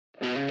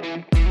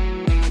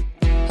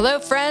Hello,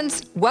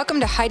 friends. Welcome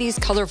to Heidi's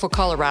Colorful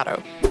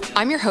Colorado.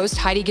 I'm your host,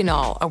 Heidi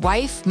Ganahl, a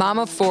wife, mom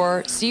of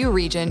four, CU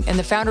Regent, and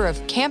the founder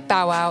of Camp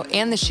Bow Wow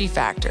and the She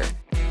Factor.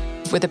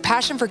 With a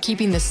passion for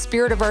keeping the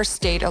spirit of our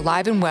state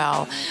alive and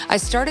well, I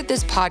started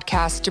this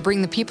podcast to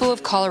bring the people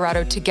of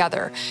Colorado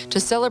together to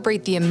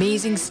celebrate the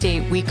amazing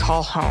state we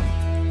call home.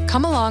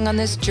 Come along on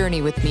this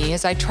journey with me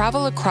as I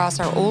travel across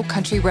our old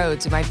country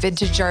roads in my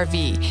vintage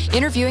RV,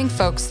 interviewing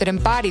folks that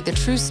embody the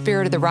true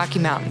spirit of the Rocky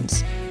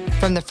Mountains.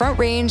 From the Front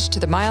Range to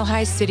the Mile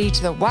High City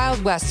to the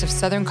Wild West of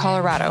Southern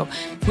Colorado,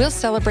 we'll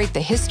celebrate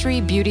the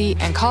history, beauty,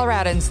 and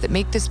Coloradans that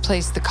make this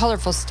place the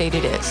colorful state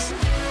it is.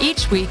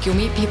 Each week, you'll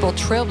meet people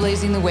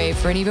trailblazing the way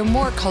for an even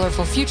more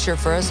colorful future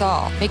for us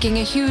all, making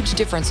a huge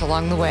difference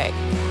along the way.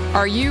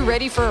 Are you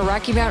ready for a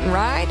Rocky Mountain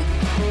ride?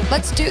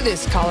 Let's do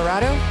this,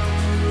 Colorado.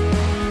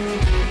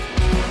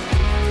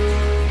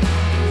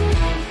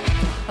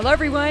 Hello,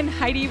 everyone.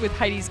 Heidi with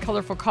Heidi's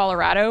Colorful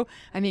Colorado.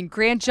 I'm in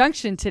Grand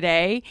Junction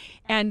today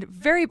and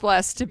very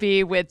blessed to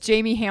be with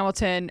Jamie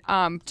Hamilton,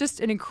 just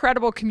an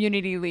incredible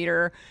community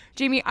leader.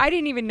 Jamie, I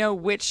didn't even know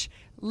which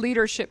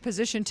leadership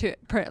position to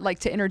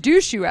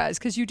introduce you as,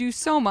 because you do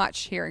so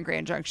much here in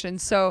Grand Junction.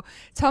 So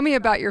tell me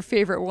about your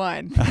favorite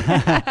one.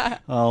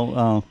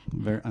 Well,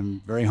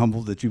 I'm very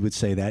humbled that you would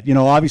say that. You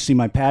know, obviously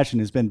my passion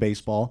has been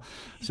baseball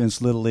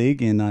since Little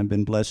League, and I've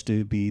been blessed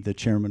to be the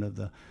chairman of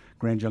the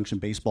Grand Junction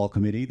Baseball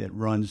Committee that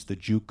runs the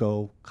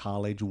JUCO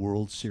College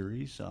World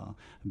Series. I've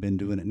been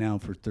doing it now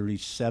for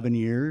 37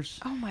 years.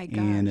 Oh my gosh.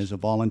 And as a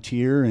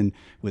volunteer and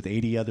with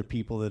 80 other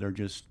people that are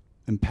just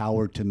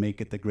empowered to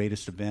make it the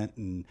greatest event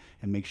and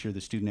make sure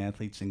the student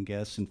athletes and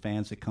guests and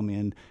fans that come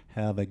in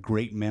have a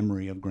great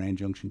memory of Grand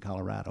Junction,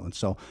 Colorado. And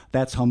so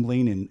that's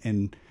humbling,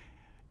 and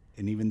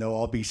even though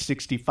I'll be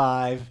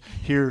 65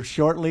 here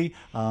shortly,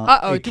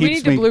 do we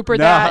need to blooper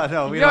that?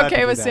 No, we You're don't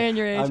okay have to with do that. saying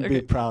your age? I'm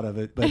Okay. proud of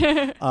it,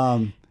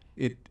 but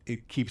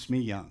it keeps me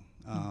young.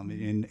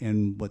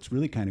 And what's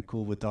really kind of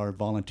cool with our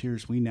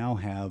volunteers, we now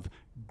have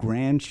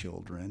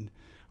grandchildren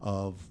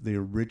of the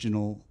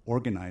original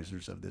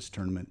organizers of this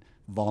tournament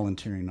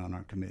volunteering on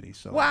our committee.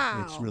 So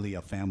Wow. It's really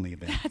a family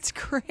event. That's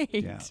great.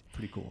 Yeah,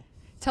 pretty cool.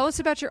 Tell us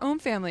about your own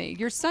family.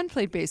 Your son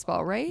played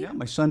baseball, right? Yeah,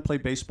 my son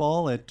played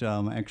baseball at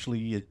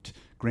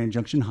Grand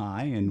Junction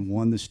High and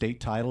won the state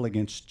title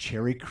against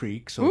Cherry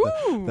Creek. So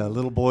the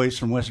little boys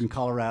from Western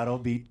Colorado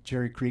beat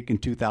Cherry Creek in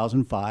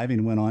 2005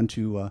 and went on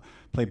to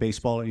play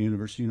baseball at the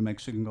University of New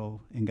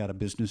Mexico and got a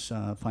business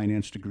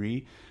finance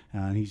degree.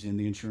 He's in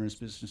the insurance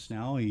business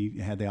now. He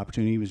had the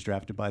opportunity. He was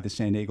drafted by the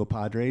San Diego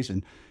Padres,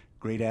 and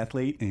great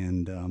athlete.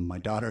 And my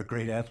daughter, a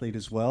great athlete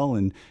as well.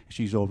 And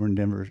she's over in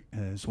Denver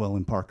as well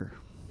in Parker.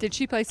 Did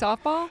she play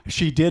softball?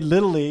 She did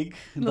Little League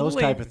and Little those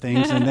League. type of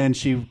things, and then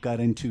she got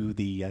into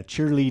the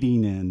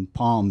cheerleading and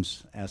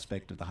palms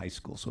aspect of the high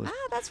school. So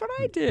That's what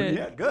I did.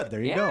 yeah, good.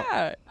 There you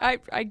go.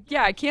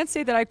 I can't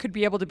say that I could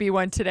be able to be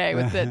one today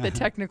with the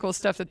technical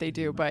stuff that they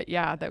do, but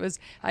yeah,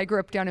 I grew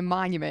up down in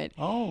Monument.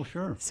 Oh,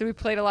 sure. So we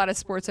played a lot of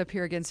sports up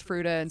here against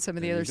Fruta and some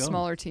of the There other you go.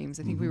 smaller teams.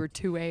 I think we were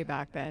 2A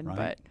back then, Right.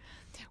 but.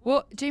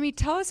 Well, Jamie,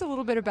 tell us a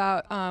little bit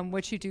about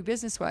what you do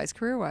business-wise,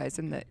 career-wise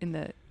in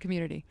the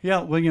community.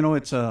 Yeah, well, you know,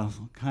 it's a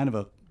kind of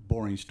a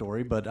boring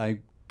story, but I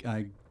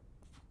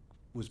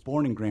was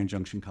born in Grand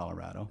Junction,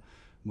 Colorado,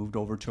 moved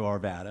over to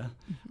Arvada,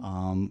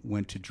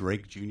 went to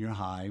Drake Junior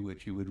High,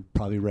 which you would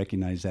probably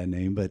recognize that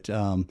name, but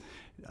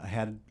I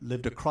had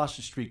lived across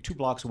the street 2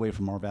 blocks away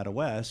from Arvada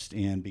West,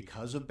 and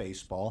because of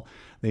baseball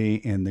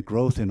and the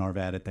growth in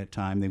Arvada at that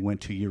time, they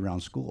went to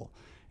year-round school.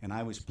 And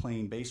I was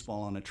playing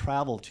baseball on a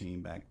travel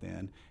team back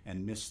then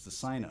and missed the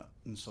sign-up.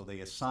 And so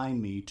they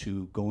assigned me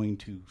to going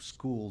to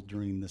school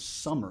during the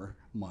summer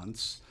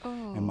months.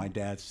 Oh. And my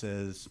dad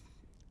says,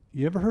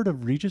 "You ever heard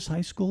of Regis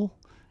High School?"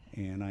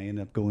 And I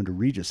ended up going to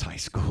Regis High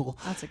School.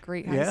 That's a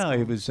great high Yeah,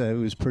 school. it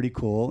was pretty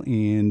cool.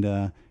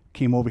 And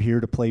came over here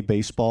to play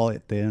baseball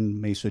at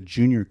then Mesa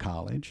Junior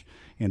College.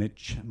 And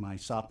my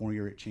sophomore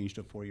year, it changed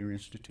to a 4-year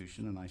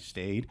institution, and I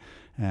stayed,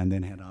 and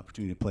then had an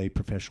opportunity to play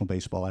professional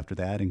baseball after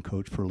that and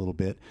coach for a little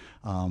bit.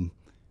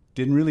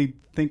 Didn't really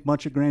think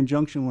much of Grand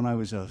Junction when I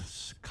was a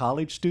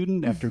college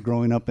student after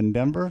growing up in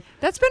Denver.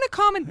 That's been a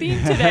common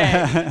theme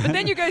today. But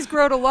then you guys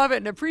grow to love it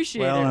and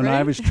appreciate it, And right?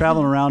 I was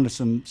traveling around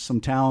to some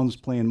towns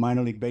playing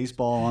minor league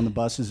baseball on the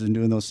buses and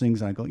doing those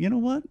things, and I go, you know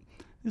what?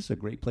 This is a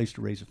great place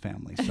to raise a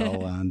family.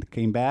 So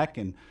came back,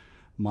 and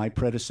my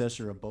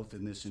predecessor, both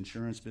in this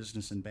insurance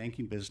business and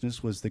banking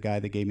business, was the guy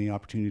that gave me the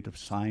opportunity to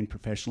sign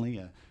professionally.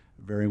 A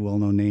very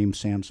well-known name,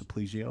 Sam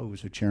Simplicio, who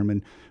was a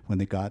chairman when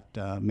they got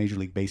Major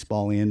League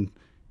Baseball in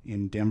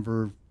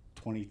Denver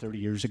 20, 30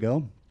 years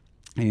ago.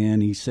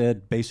 And he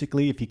said,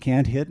 basically, if you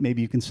can't hit,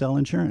 maybe you can sell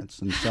insurance.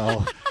 And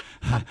so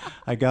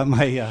I got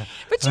my...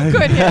 but you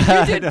could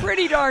hit. You did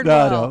pretty darn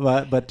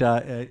well.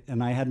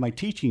 And I had my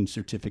teaching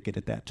certificate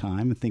at that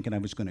time, thinking I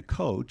was going to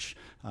coach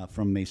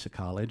from Mesa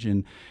College,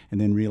 and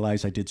then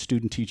realized I did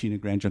student teaching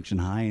at Grand Junction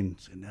High, and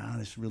said, no,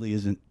 this really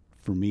isn't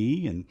for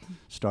me, and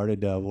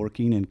started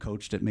working and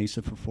coached at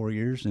Mesa for 4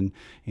 years, and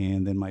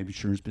then my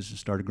insurance business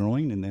started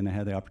growing, and then I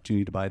had the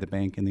opportunity to buy the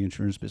bank and the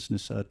insurance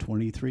business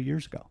 23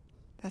 years ago.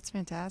 That's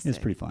fantastic. It's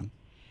pretty fun.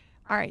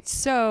 All right,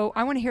 so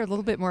I want to hear a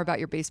little bit more about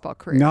your baseball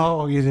career.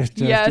 No, you just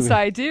yes, do it.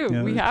 I do.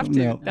 No, we have to.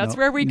 no, That's no,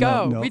 where we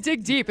go. no. We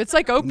dig deep. It's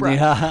like Oprah.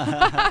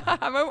 Yeah.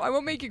 I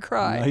won't make you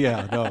cry.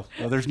 Yeah, no.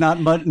 Well, there's not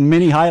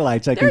many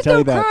highlights, I can tell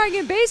you that. There's no crying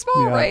in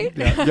baseball, Yeah, right?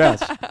 yeah,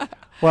 yes.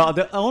 Well,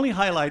 the only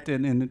highlight,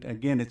 and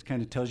again, it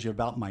kind of tells you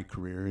about my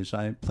career, is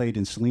I played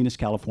in Salinas,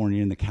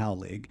 California in the Cal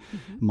League.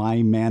 Mm-hmm.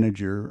 My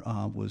manager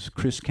was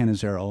Chris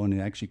Cannizzaro,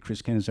 and actually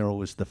Chris Cannizzaro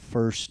was the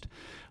first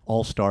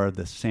All-Star of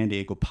the San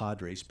Diego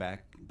Padres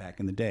back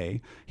in the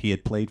day. He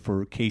had played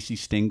for Casey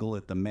Stengel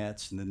at the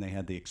Mets, and then they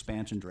had the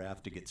expansion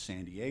draft to get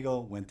San Diego,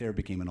 went there,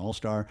 became an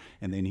All-Star,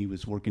 and then he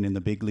was working in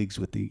the big leagues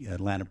with the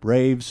Atlanta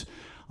Braves,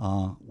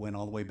 went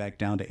all the way back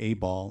down to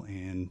A-ball,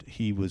 and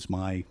he was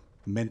my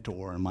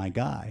mentor and my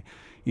guy.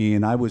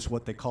 And I was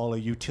what they call a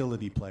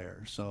utility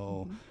player.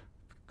 So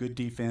good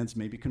defense,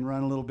 maybe can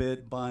run a little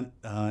bit, bunt.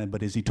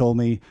 But as he told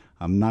me,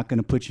 I'm not going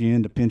to put you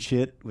in to pinch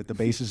hit with the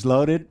bases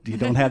loaded. You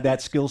don't have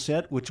that skill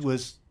set, which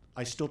was,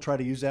 I still try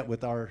to use that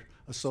with our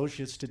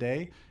associates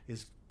today,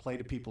 is play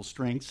to people's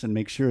strengths and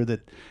make sure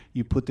that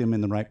you put them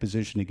in the right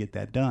position to get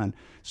that done.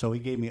 So he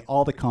gave me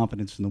all the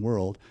confidence in the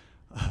world.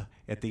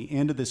 At the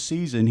end of the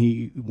season,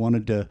 he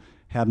wanted to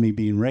have me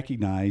being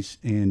recognized,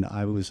 and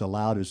I was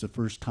allowed, it was the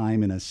first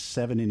time in a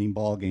 7-inning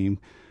ball game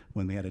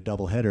when we had a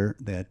doubleheader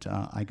that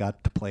I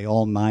got to play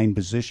all 9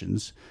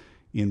 positions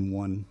in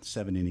one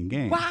 7-inning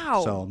game.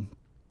 Wow. So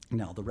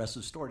now the rest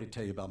of the story to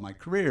tell you about my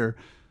career.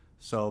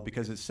 So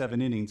because it's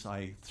 7 innings,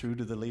 I threw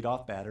to the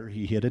leadoff batter.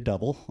 He hit a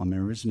double. I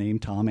remember his name,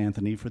 Tom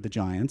Anthony for the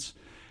Giants.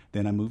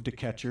 Then I moved to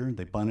catcher.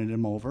 They bunted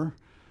him over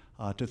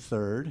to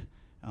third.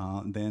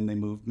 Then they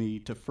moved me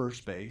to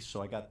first base.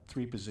 So I got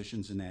 3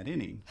 positions in that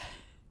inning.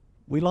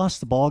 We lost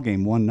the ball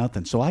game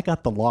 1-0. So I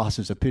got the loss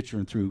as a pitcher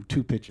and threw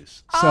 2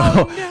 pitches.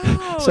 So,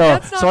 no, so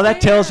that's not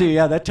that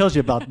fair. tells you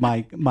about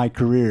my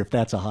career, if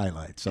that's a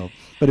highlight. So,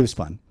 but it was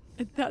fun.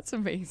 That's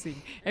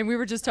amazing. And we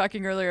were just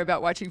talking earlier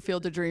about watching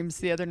Field of Dreams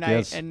the other night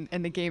Yes. and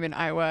the game in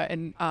Iowa.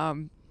 And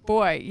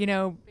boy,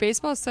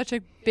 baseball is such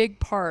a big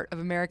part of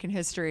American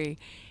history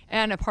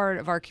and a part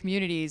of our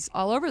communities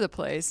all over the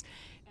place.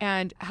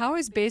 And how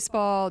has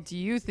baseball, do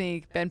you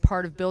think, been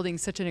part of building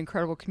such an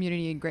incredible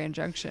community in Grand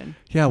Junction?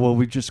 Yeah, well,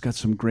 we've just got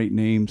some great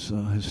names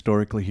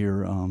historically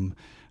here.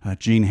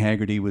 Gene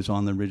Haggerty was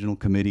on the original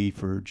committee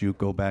for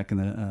JUCO back in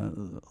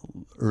the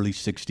early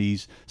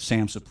 60s.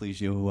 Sam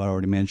Supplizio, who I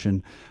already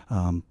mentioned.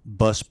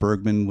 Bus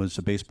Bergman was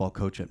a baseball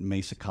coach at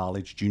Mesa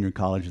College, junior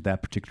college at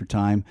that particular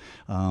time.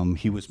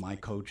 He was my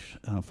coach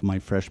for my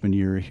freshman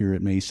year here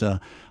at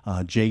Mesa.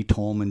 Jay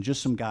Tolman,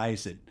 just some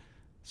guys that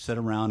sat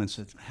around and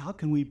said, how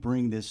can we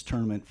bring this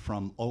tournament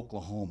from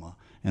Oklahoma,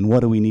 and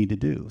what do we need to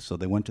do? So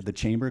they went to the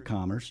Chamber of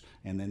Commerce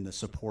and then the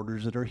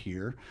supporters that are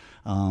here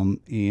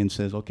and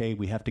says, okay,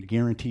 we have to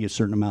guarantee a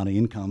certain amount of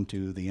income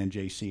to the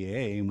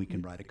NJCAA and we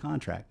can write a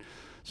contract.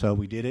 So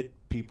we did it.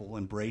 People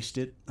embraced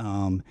it.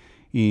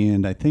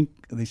 And I think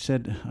they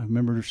said, I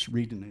remember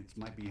reading, it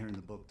might be here in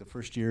the book, the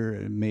first year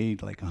it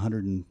made like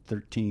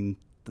 $113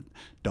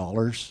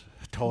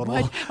 total.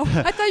 What?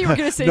 Oh, I thought you were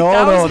going to say No.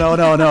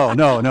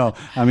 $1,000.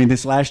 I mean,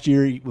 this last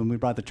year when we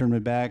brought the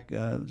tournament back,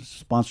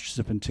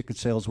 sponsorship and ticket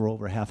sales were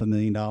over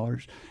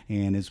 $500,000.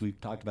 And as we've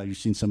talked about, you've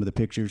seen some of the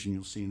pictures, and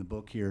you'll see in the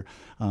book here.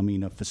 I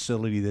mean, a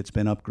facility that's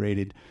been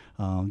upgraded.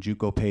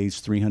 JUCO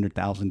pays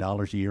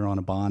 $300,000 a year on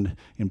a bond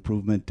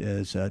improvement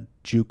as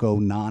JUCO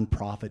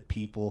nonprofit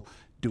people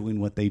doing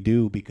what they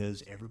do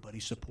because everybody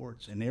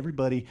supports and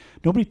nobody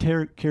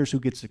cares who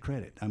gets the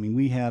credit. I mean,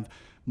 we have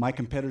my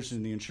competitors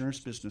in the insurance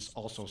business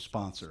also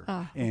sponsor,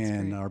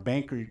 and our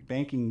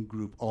banking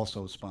group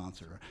also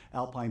sponsor.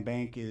 Alpine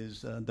Bank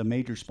is the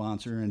major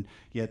sponsor, and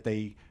yet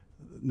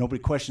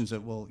nobody questions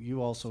it. Well,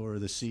 you also are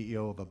the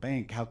CEO of a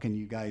bank. How can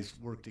you guys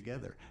work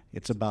together?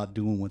 It's about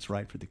doing what's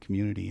right for the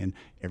community, and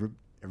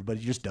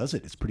everybody just does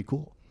it. It's pretty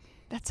cool.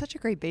 That's such a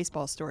great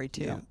baseball story,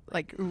 too. Yeah.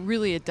 Like,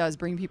 really, it does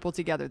bring people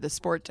together. The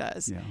sport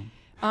does. Yeah.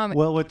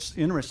 Well, what's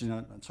interesting,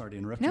 I'm sorry to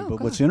interrupt you,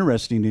 but what's ahead.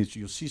 interesting is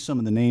you'll see some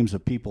of the names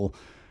of people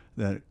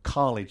that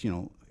college,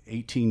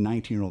 18,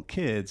 19-year-old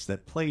kids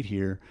that played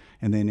here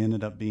and then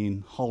ended up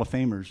being Hall of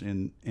Famers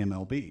in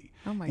MLB.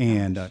 Oh, my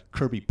And gosh.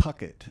 Kirby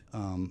Puckett.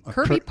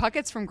 Kirby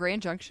Puckett's from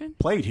Grand Junction?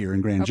 Played here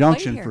in Grand played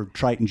Junction here. for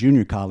Triton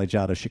Junior College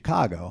out of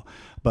Chicago.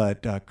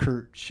 But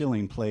Kurt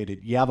Schilling played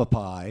at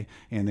Yavapai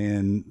and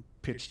then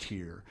pitched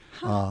here.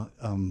 No,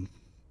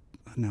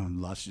 I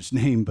lost his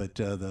name, but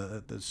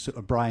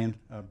Brian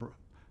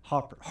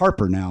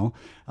Harper now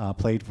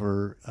played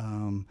for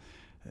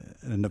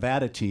a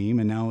Nevada team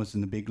and now is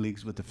in the big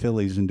leagues with the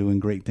Phillies and doing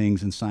great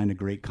things and signed a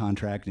great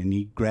contract. And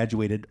he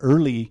graduated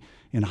early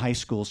in high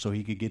school so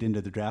he could get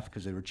into the draft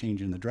because they were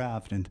changing the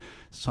draft, and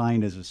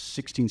signed as a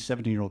 16,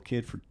 17-year-old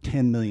kid for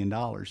 $10 million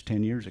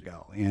 10 years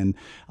ago. And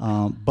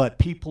but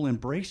people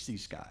embrace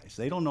these guys.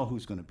 They don't know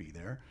who's going to be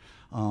there.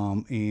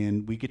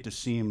 And we get to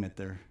see them at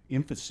their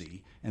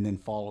infancy and then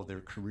follow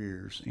their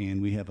careers.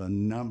 And we have a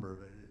number of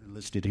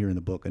listed here in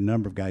the book, a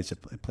number of guys that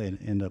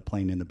end up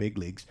playing in the big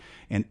leagues,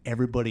 and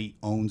everybody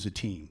owns a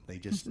team. They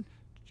just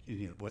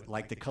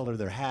like the color of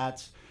their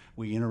hats,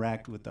 We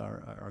interact with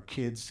our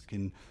kids.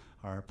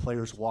 Our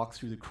players walk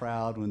through the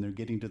crowd when they're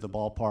getting to the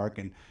ballpark,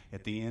 and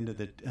at the end of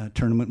the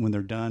tournament, when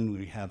they're done,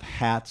 we have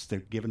hats. They're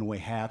giving away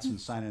hats and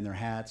signing their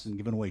hats and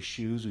giving away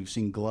shoes. We've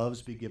seen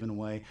gloves be given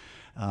away.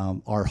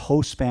 Our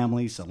host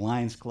families, the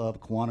Lions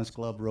Club, Kiwanis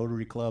Club,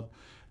 Rotary Club,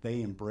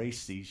 they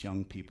embrace these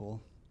young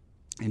people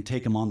and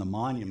take them on the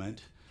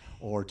monument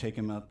or take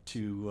them up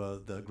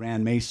to the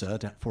Grand Mesa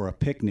for a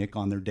picnic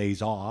on their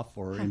days off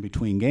or in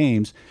between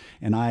games.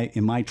 And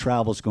in my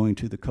travels going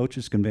to the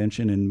coaches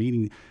convention and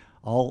meeting,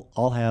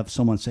 I'll have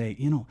someone say,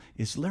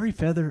 is Larry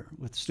Feather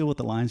still with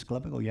the Lions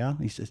Club? I go, yeah.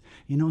 He says,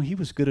 he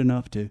was good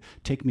enough to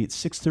take me at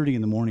 6:30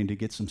 in the morning to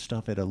get some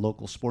stuff at a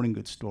local sporting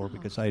goods store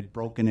because I had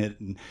broken it.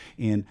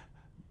 And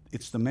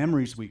it's the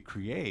memories we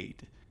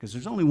create, because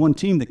there's only one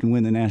team that can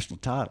win the national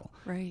title.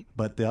 Right.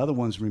 But the other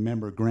ones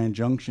remember Grand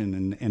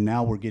Junction, and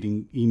now we're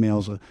getting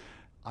emails.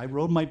 I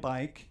rode my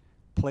bike,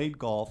 played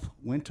golf,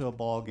 went to a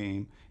ball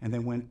game, and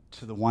then went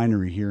to the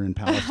winery here in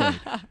Palisade.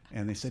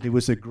 And they said it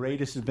was the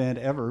greatest event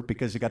ever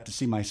because I got to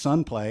see my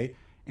son play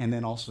and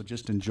then also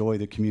just enjoy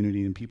the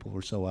community, and people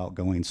were so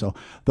outgoing. So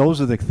those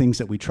are the things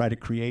that we try to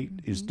create,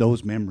 is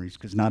those memories,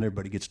 because not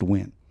everybody gets to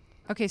win.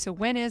 Okay, so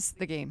when is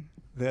the game?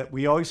 That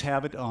we always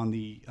have it on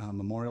the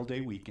Memorial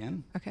Day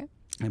weekend. Okay.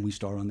 And we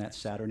start on that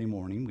Saturday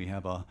morning. We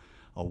have a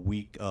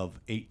week of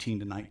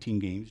 18 to 19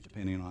 games,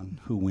 depending on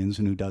who wins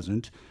and who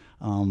doesn't.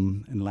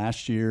 And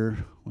last year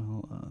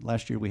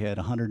we had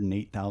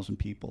 108,000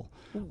 people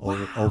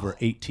over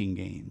 18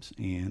 games.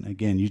 And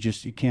again, you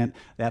can't.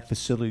 That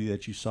facility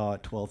that you saw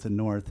at 12th and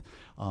North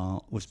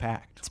was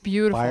packed. It's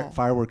beautiful.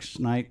 Fireworks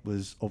night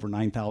was over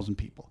 9,000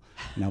 people.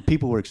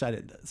 People were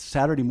excited.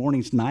 Saturday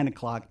morning's 9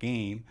 o'clock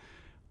game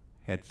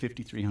had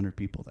 5,300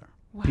 people there.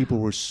 Wow. People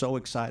were so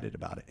excited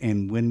about it.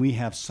 And when we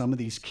have some of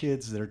these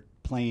kids that are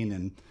playing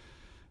in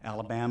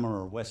Alabama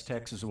or West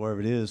Texas or wherever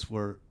it is,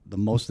 where the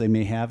most they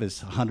may have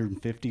is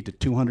 150 to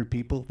 200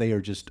 people, they are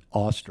just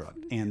awestruck.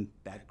 And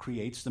that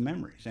creates the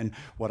memories. And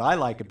what I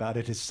like about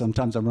it is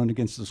sometimes I run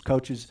against those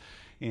coaches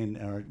and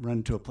run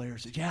into a player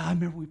and says, yeah, I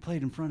remember we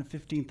played in front of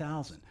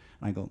 15,000.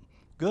 And I go,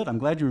 good, I'm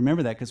glad you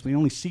remember that, because we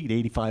only seat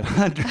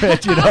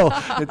 8,500,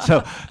 And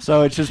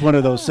so it's just one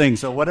of those things.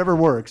 So whatever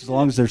works, as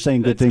long as they're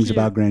saying good things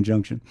about Grand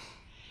Junction.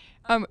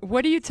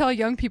 What do you tell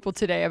young people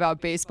today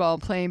about baseball,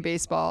 playing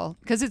baseball?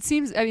 Because it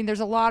seems, there's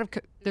a lot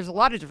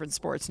of different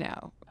sports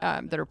now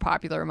that are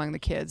popular among the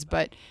kids.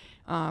 But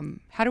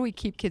how do we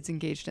keep kids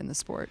engaged in the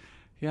sport?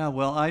 Yeah,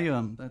 well,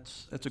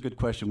 that's a good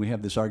question. We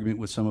have this argument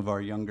with some of our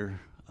younger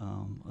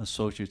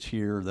associates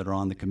here that are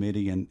on the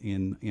committee and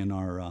in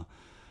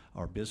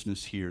our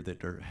business here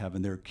that are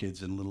having their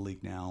kids in Little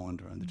League now.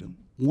 And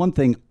one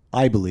thing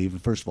I believe,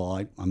 first of all,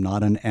 I'm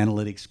not an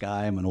analytics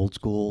guy. I'm an old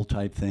school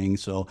type thing.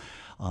 So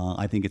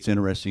I think it's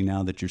interesting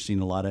now that you're seeing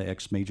a lot of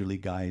ex-Major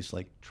League guys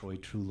like Troy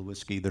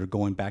Tulowitzki that are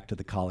going back to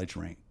the college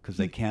rank because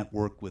they can't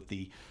work with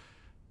the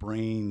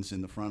brains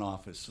in the front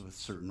office with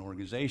certain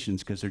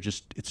organizations because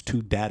it's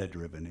too data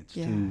driven.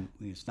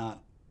 It's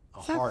not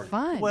a heart.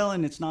 Fun. Well,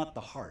 and it's not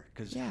the heart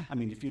because, Yeah.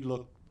 If you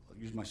look, I'll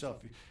use myself,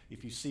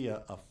 if you see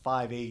a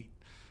 5'8",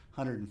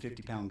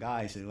 150-pound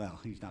guy, say, well,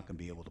 he's not going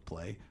to be able to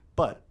play.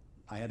 But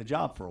I had a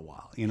job for a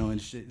while, and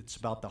it's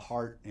about the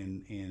heart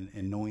and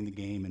knowing the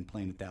game and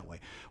playing it that way.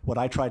 What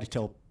I try to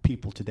tell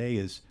people today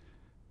is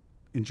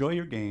enjoy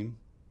your game,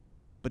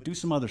 but do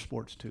some other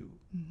sports too.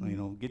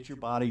 Mm-hmm. Get your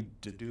body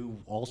to do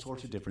all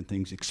sorts of different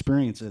things,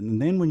 experience it,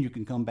 and then when you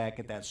can come back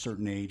at that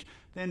certain age,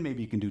 then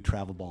maybe you can do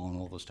travel ball and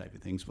all those type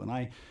of things. When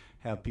I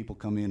have people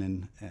come in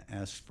and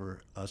ask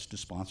for us to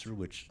sponsor,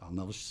 which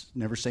I'll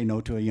never say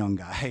no to a young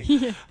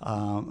guy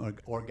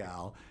or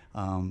gal,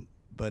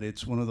 but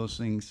it's one of those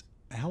things.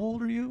 How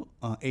old are you?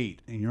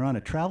 8, and you're on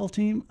a travel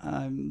team?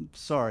 I'm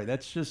sorry,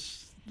 that's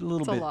just a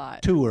little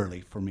bit too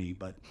early for me.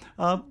 But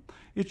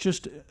it's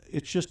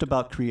just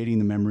about creating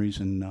the memories,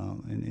 and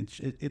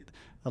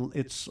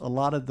it's a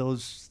lot of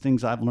those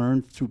things I've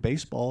learned through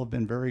baseball have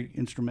been very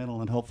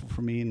instrumental and helpful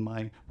for me in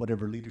my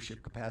whatever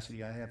leadership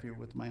capacity I have here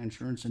with my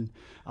insurance and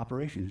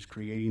operations,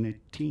 creating a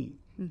team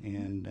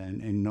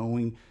and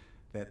knowing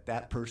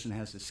that person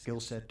has the skill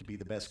set to be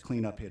the best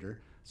cleanup hitter.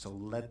 So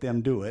let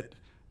them do it.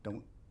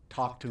 Don't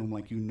talk to them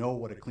like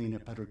what a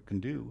cleanup hitter can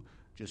do.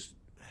 Just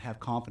have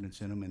confidence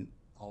in them, and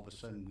all of a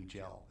sudden we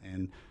gel.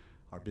 And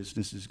our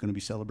business is going to be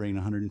celebrating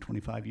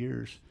 125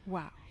 years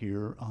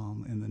here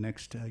in the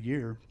next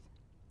year.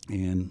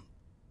 And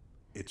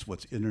it's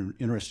what's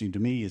interesting to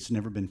me. It's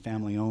never been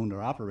family owned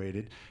or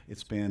operated.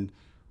 It's been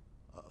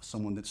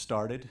someone that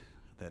started,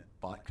 that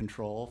bought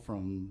control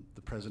from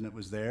the president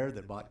was there,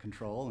 that bought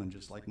control. And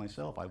just like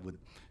myself, if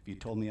you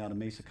told me out of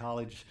Mesa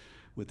College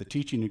with a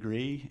teaching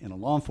degree and a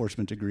law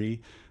enforcement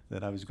degree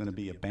that I was going to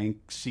be a bank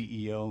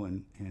CEO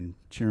and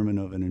chairman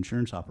of an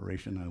insurance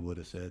operation, I would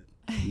have said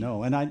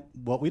no. And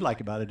what we like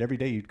about it, every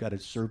day you've got to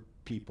serve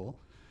people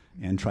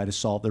and try to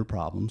solve their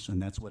problems, and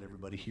that's what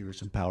everybody here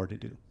is empowered to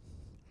do.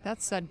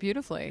 That's said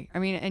beautifully.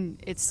 And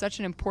it's such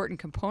an important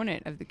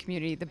component of the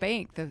community. The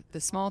bank,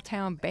 the small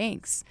town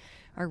banks,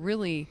 are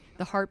really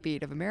the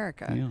heartbeat of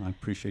America. Yeah, I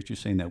appreciate you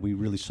saying that. We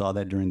really saw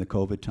that during the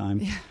COVID time.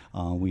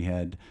 Yeah. We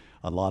had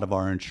a lot of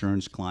our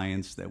insurance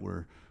clients that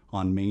were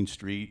on Main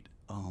Street.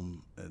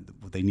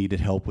 They needed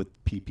help with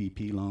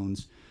PPP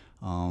loans.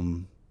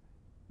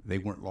 They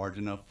weren't large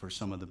enough for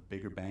some of the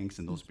bigger banks,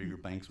 and those bigger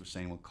banks were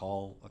saying, well,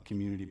 call a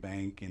community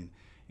bank.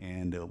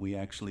 And we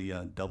actually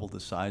doubled the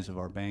size of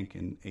our bank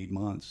in 8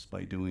 months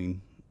by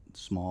doing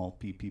small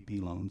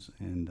PPP loans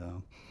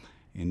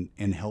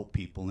and help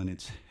people. And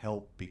it's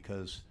help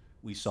because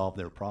we solve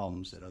their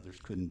problems that others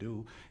couldn't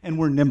do. And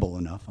we're nimble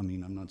enough. I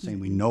mean, I'm not saying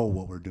we know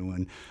what we're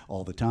doing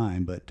all the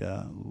time, but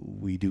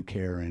we do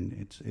care,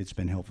 and it's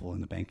been helpful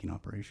in the banking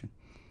operation.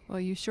 Well,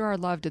 you sure are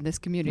loved in this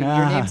community.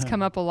 Your name's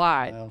come up a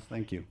lot. Well,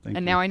 thank you.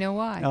 And now I know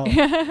why. Oh,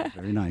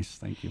 very nice.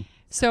 Thank you.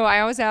 So I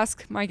always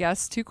ask my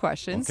guests 2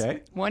 questions.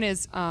 Okay. One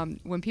is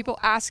when people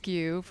ask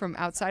you from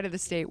outside of the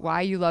state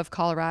why you love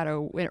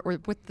Colorado or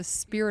what the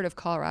spirit of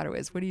Colorado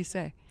is, what do you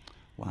say?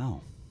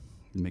 Wow.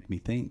 You make me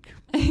think.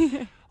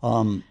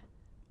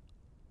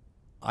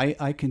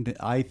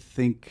 I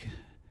think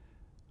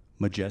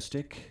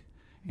majestic,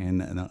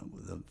 and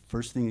the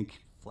first thing that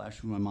flashed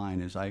through my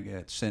mind is I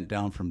got sent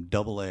down from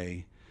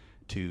AA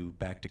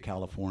back to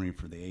California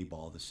for the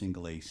A-ball, the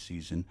single A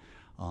season,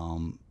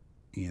 and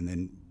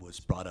then was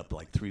brought up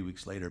like 3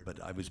 weeks later.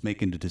 But I was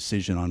making a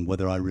decision on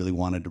whether I really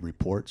wanted to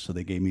report, so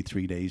they gave me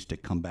 3 days to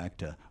come back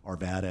to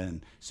Arvada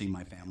and see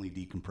my family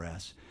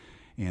decompress.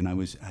 And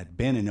I'd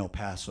been in El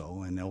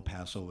Paso, and El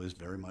Paso is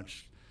very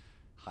much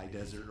high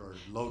desert or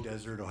low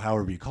desert or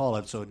however you call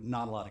it, so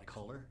not a lot of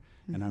color.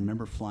 Mm-hmm. And I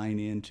remember flying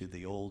into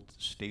the old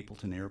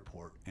Stapleton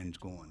Airport and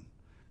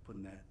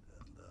putting the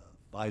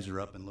visor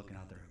up and looking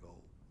out there and go,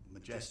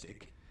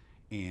 majestic,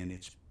 and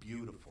it's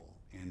beautiful.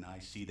 And I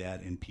see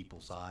that in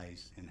people's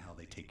eyes and how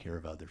they take care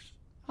of others.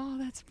 Oh,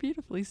 that's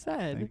beautifully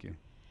said. Thank you.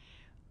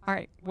 All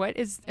right.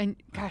 And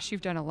gosh,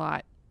 you've done a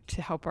lot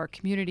to help our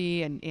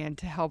community and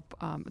to help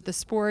the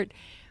sport.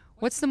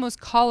 What's the most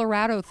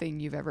Colorado thing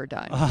you've ever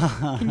done?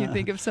 Can you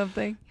think of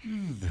something?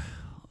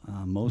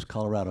 Most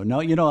Colorado. No,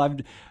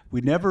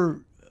 we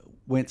never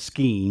went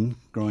skiing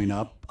growing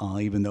up,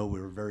 even though we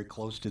were very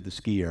close to the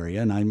ski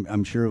area, and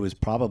I'm sure it was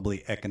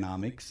probably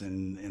economics,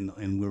 and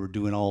we were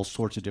doing all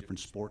sorts of different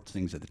sports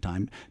things at the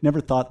time.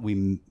 Never thought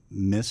we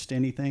missed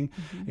anything.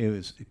 Mm-hmm. It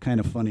was kind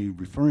of funny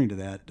referring to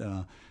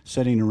that.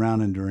 Sitting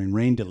around and during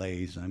rain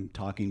delays, I'm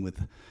talking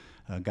with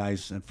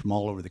guys from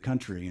all over the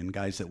country and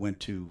guys that went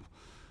to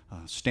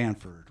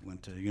Stanford,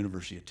 went to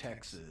University of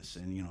Texas,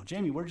 and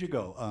Jamie, where'd you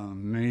go?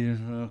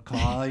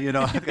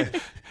 Okay.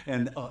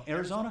 And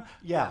Arizona,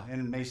 yeah,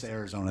 and Mesa,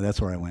 Arizona.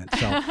 That's where I went.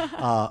 So,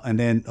 and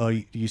then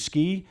do you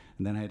ski?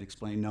 And then I had to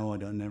explain, no, I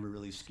never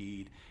really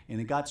skied. And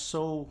it got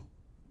so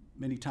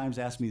many times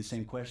asked me the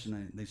same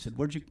question. They said,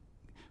 where'd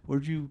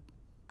you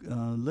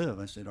live?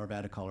 I said,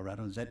 Arvada,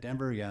 Colorado. Is that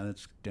Denver? Yeah,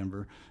 that's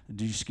Denver.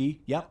 Do you ski?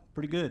 Yep,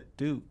 pretty good.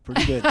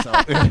 Pretty good. So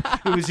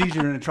it was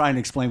easier to try and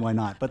explain why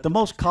not. But the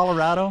most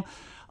Colorado.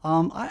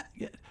 I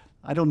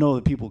don't know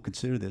that people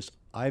consider this.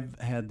 I've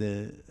had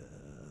the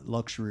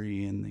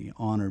luxury and the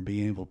honor of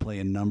being able to play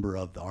a number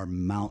of our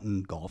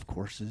mountain golf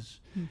courses.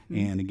 Mm-hmm.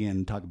 And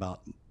again, talk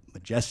about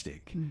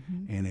majestic.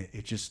 Mm-hmm. And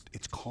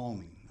it's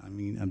calming. I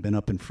mean, I've been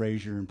up in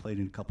Fraser and played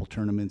in a couple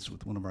tournaments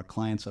with one of our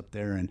clients up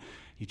there, and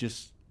you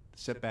just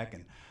sit back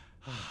and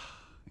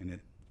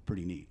it's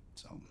pretty neat.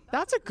 So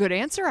that's a good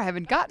answer. I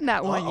haven't gotten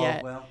that one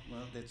yet. Well,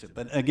 that's it.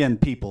 But again,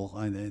 people,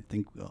 I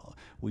think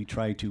we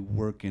try to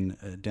work and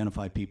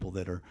identify people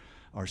that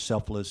are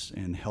selfless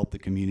and help the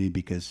community,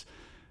 because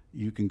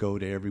you can go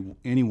to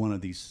any one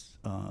of these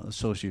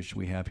associates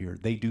we have here.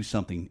 They do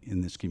something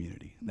in this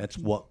community. That's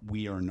what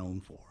we are known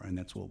for, and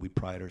that's what we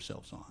pride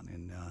ourselves on.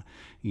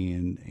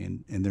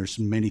 And there's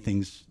many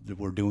things that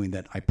we're doing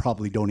that I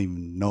probably don't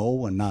even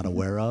know and not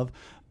aware of,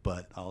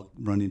 but I'll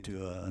run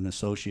into an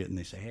associate and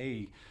they say,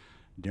 hey,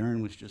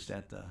 Darren was just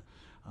at the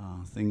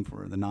thing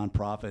for the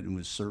nonprofit and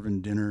was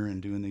serving dinner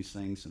and doing these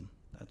things, and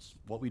that's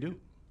what we do.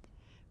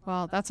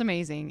 Well, that's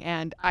amazing,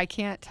 and I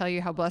can't tell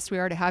you how blessed we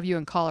are to have you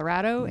in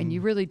Colorado, and you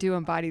really do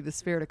embody the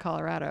spirit of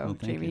Colorado, well,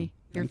 Jamie.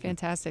 You're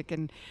fantastic,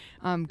 and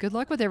good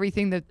luck with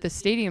everything. The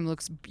stadium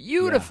looks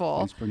beautiful.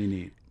 Yeah, it's pretty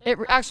neat. It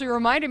actually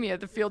reminded me of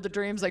the Field of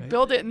Dreams, like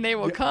build it and they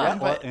will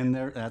come. Yeah, and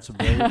that's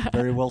very,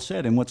 very well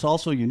said. And what's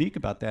also unique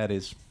about that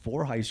is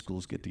 4 high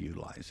schools get to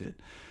utilize it.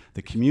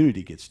 The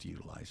community gets to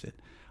utilize it,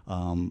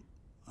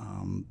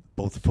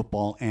 both the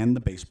football and the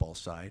baseball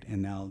side,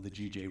 and now the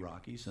GJ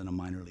Rockies and a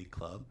minor league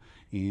club,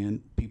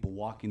 and people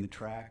walking the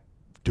track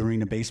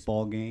during a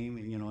baseball game.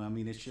 I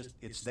mean,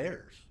 it's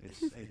theirs.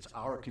 It's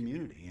our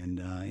community,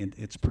 and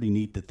it's pretty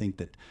neat to think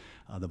that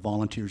the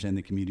volunteers and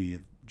the community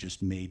have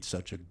just made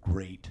such a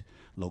great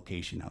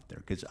location out there.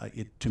 Because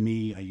to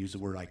me, I use the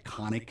word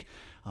iconic.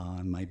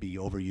 It might be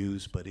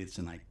overused, but it's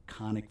an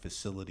iconic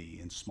facility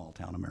in small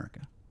town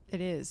America. It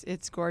is.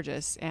 It's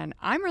gorgeous. And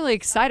I'm really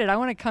excited. I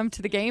want to come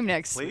to the game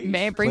next. Please.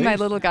 Bring my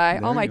little guy,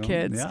 there all my go.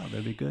 kids. Yeah,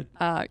 that'd be good.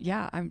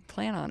 Yeah, I'm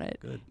planning on it.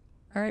 Good.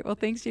 All right. Well,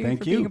 thanks, Jamie,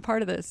 for being a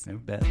part of this. I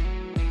bet.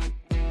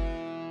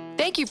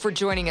 Thank you for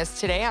joining us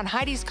today on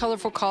Heidi's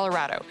Colorful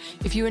Colorado.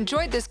 If you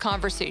enjoyed this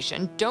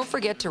conversation, don't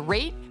forget to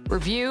rate,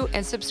 review,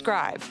 and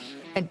subscribe.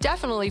 And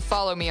definitely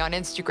follow me on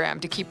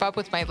Instagram to keep up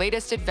with my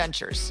latest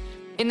adventures.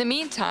 In the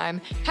meantime,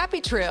 happy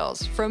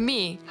trails from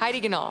me, Heidi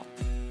Ganahl.